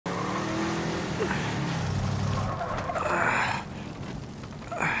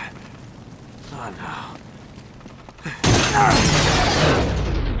Oh no.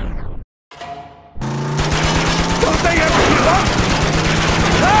 Don't they ever give up?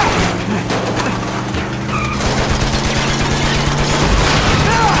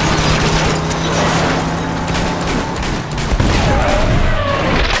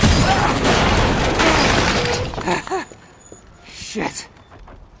 Shit.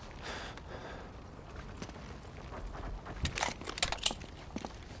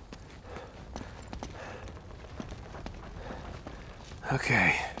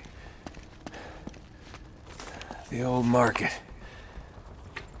 Okay. The old market.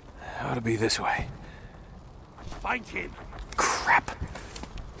 Ought to be this way. Find him. Crap.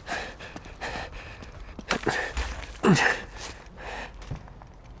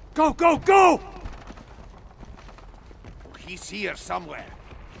 Go, go, go! He's here somewhere.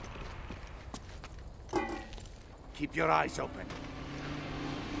 Keep your eyes open.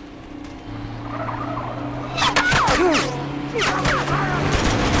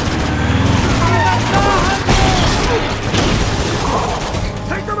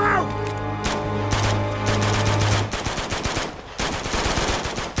 Take them out!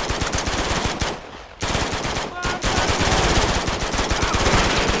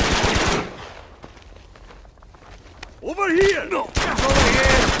 Over here! No! Over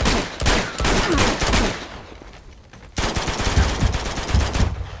here!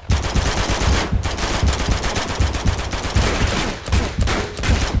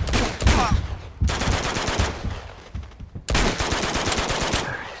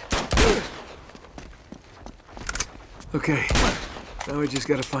 Okay, now we just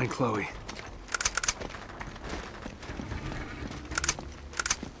gotta find Chloe.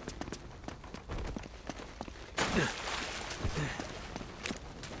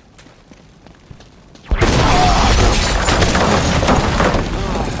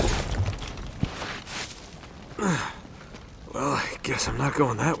 Well, I guess I'm not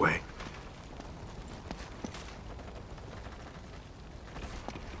going that way.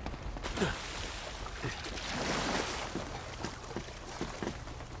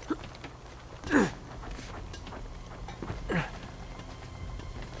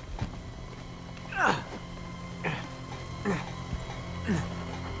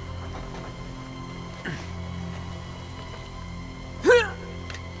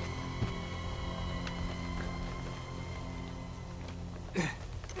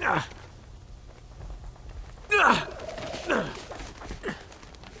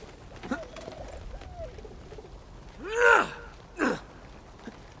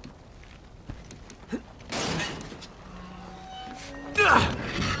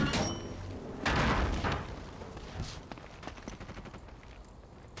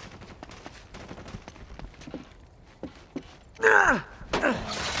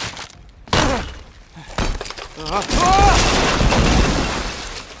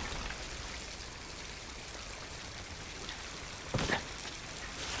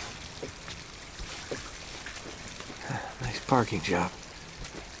 Nice parking job.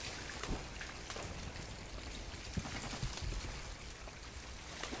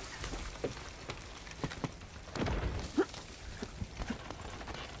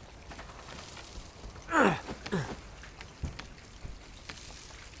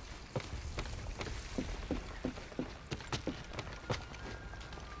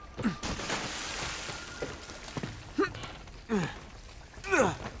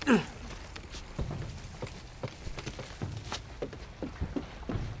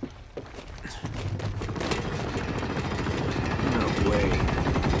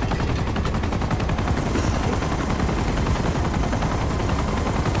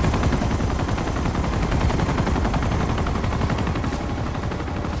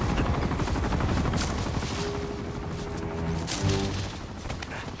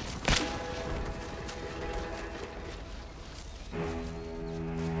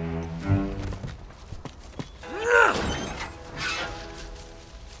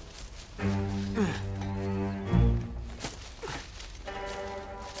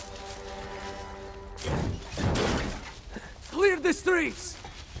 Clear the streets!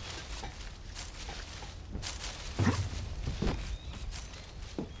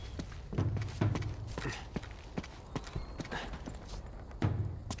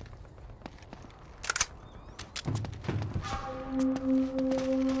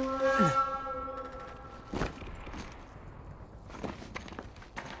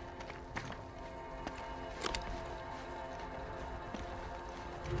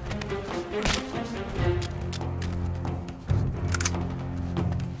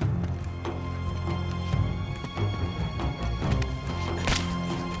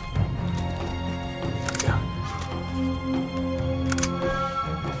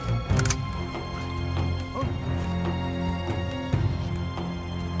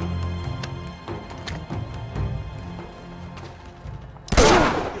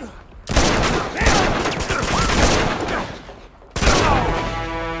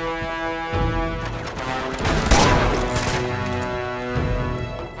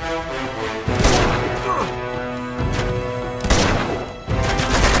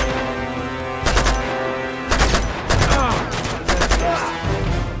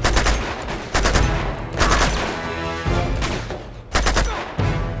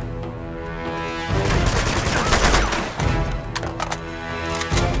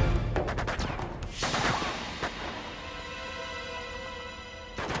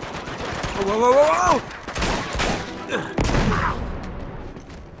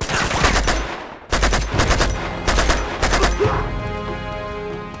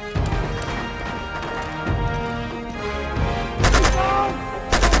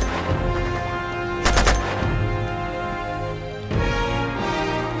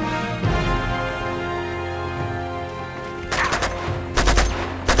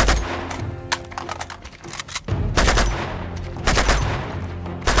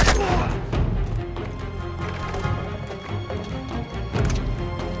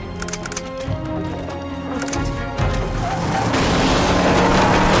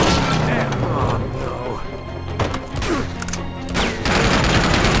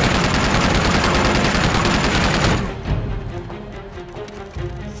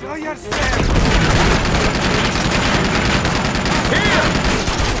 Show yourself!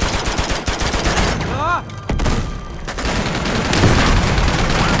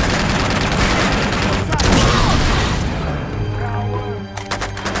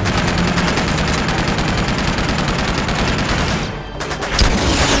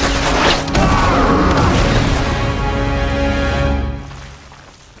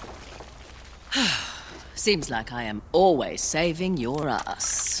 Seems like I am always saving your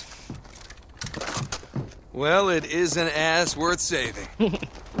ass. Well, it is an ass worth saving.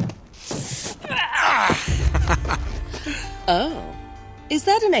 Oh, is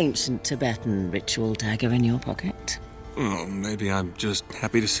that an ancient Tibetan ritual dagger in your pocket? Oh, maybe I'm just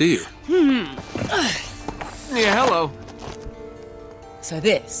happy to see you. Yeah, hello. So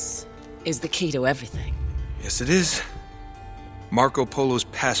this is the key to everything. Yes, it is. Marco Polo's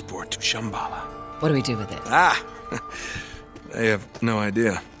passport to Shambhala. What do we do with it? Ah! I have no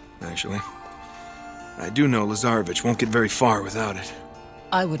idea, actually. I do know Lazarevich won't get very far without it.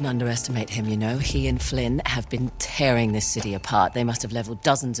 I wouldn't underestimate him, you know. He and Flynn have been tearing this city apart. They must have leveled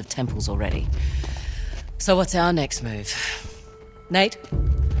dozens of temples already. So what's our next move? Nate?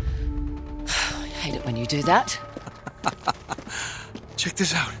 I hate it when you do that. Check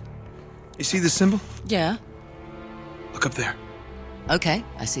this out. You see this symbol? Yeah. Look up there. Okay,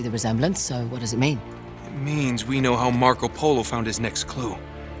 I see the resemblance, so what does it mean? It means we know how Marco Polo found his next clue.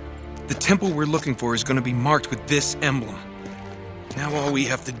 The temple we're looking for is going to be marked with this emblem. Now all we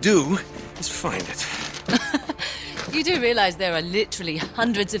have to do is find it. You do realize there are literally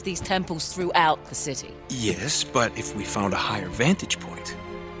hundreds of these temples throughout the city? Yes, but if we found a higher vantage point...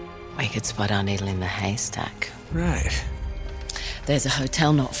 We could spot our needle in the haystack. Right. There's a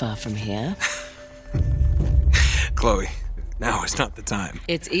hotel not far from here. Chloe, now is not the time.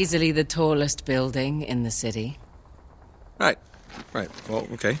 It's easily the tallest building in the city. Right. Well,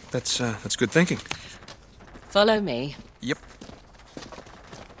 okay. That's good thinking. Follow me. Yep.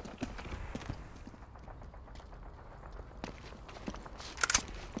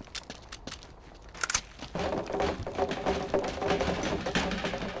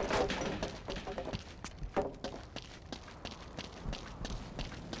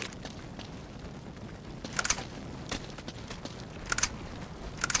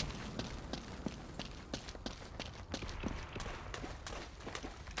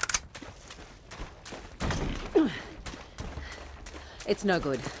 It's no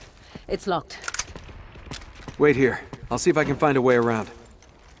good. It's locked. Wait here. I'll see if I can find a way around.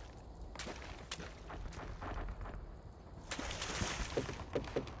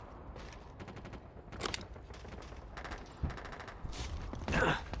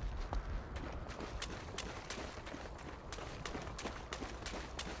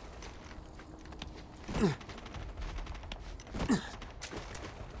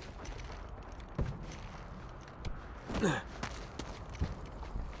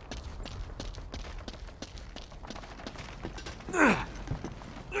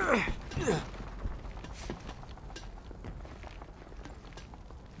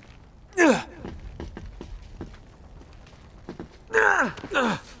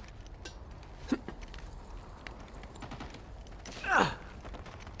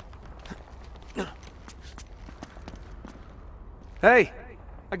 Hey!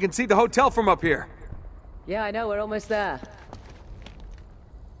 I can see the hotel from up here. Yeah, I know, we're almost there.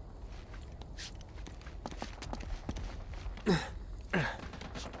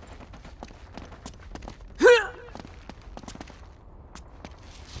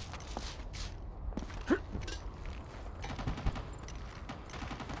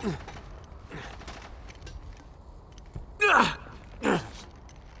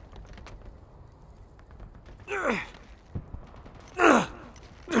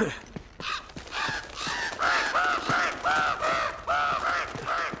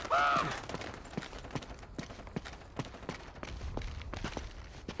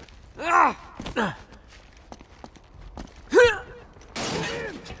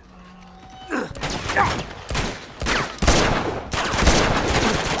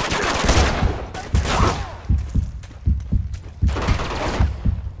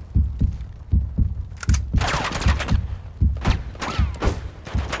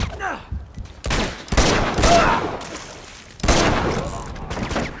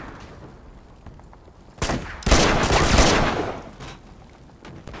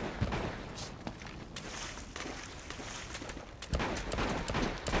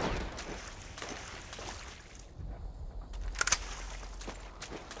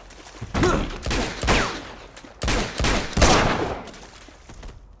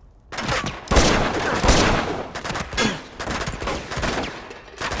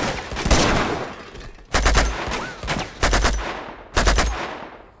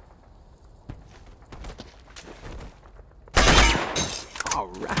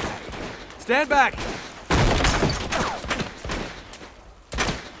 Stand back!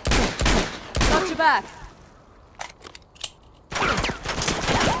 Got your back.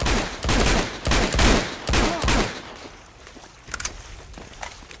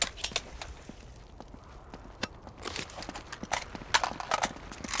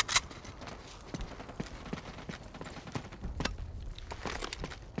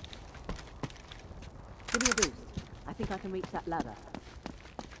 Give me a boost. I think I can reach that ladder.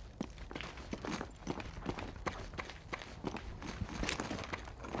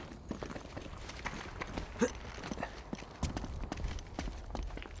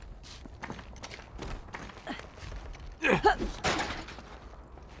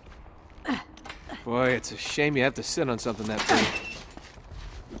 Boy, it's a shame you have to sit on something that big.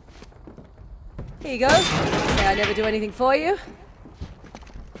 Here you go. Say I never do anything for you.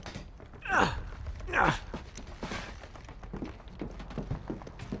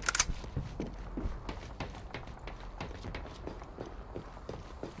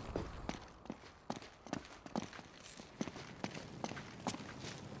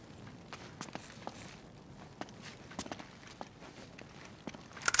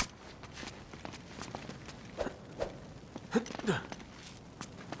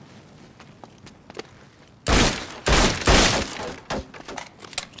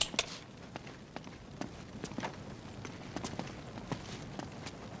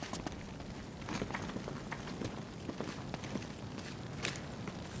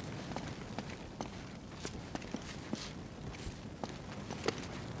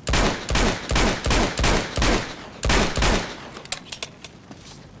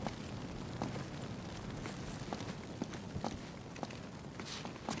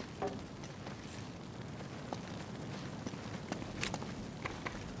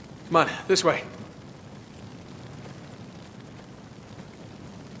 Come on, this way.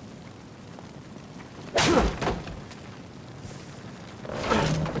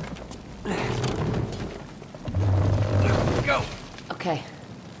 Go! Okay.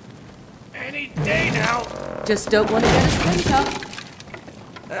 Any day now. Just don't want to get a splinter.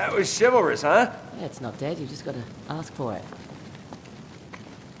 That was chivalrous, huh? Yeah, it's not dead. You just got to ask for it.